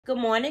Good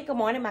morning,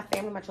 my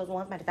family, my chosen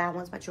ones, my divine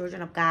ones, my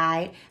children of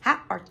God. How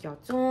are y'all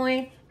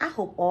doing? I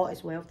hope all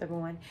is well with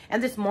everyone.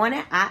 And this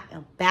morning, I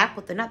am back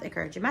with another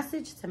encouraging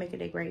message to make your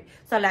day great.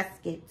 So let's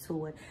get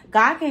to it.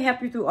 God can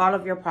help you through all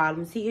of your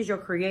problems. He is your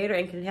creator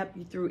and can help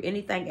you through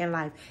anything in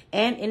life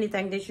and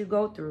anything that you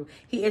go through.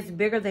 He is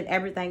bigger than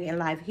everything in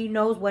life. He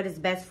knows what is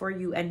best for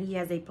you and he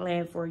has a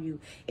plan for you.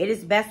 It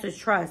is best to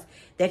trust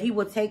that he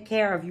will take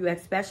care of you,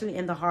 especially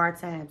in the hard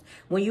times.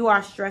 When you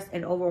are stressed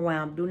and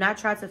overwhelmed, do not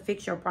try to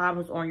fix your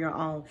problems on your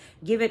own.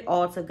 Give it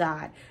all to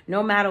God.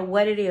 No matter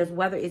what it is,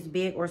 whether it's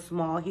big or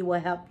small, he will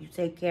help you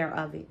take care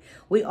of it.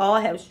 We all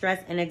have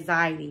stress and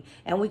anxiety,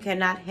 and we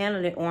cannot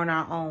handle it on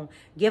our own.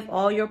 Give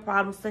all your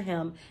problems to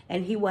him,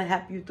 and he will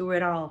help you through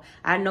it all.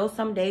 I know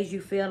some days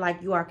you feel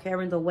like you are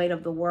carrying the weight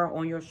of the world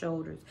on your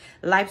shoulders.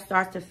 Life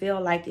starts to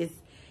feel like it's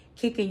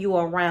kicking you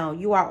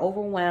around. You are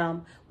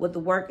overwhelmed with the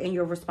work and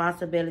your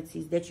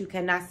responsibilities that you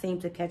cannot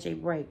seem to catch a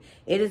break.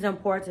 It is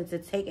important to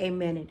take a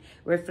minute,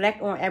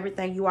 reflect on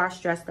everything you are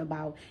stressed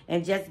about,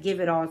 and just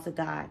give it all to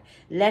God.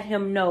 Let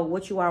him know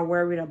what you are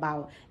worried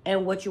about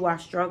and what you are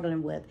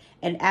struggling with,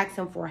 and ask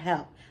him for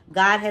help.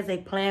 God has a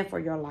plan for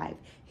your life.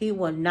 He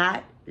will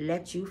not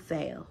let you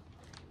fail.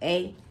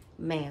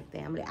 Amen,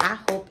 family. I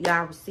hope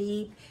y'all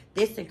received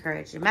this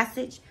encouraging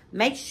message.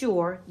 Make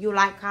sure you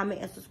like,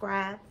 comment, and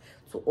subscribe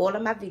to all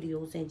of my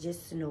videos, and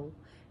just know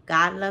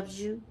God loves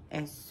you,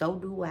 and so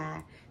do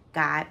I.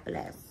 God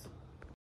bless.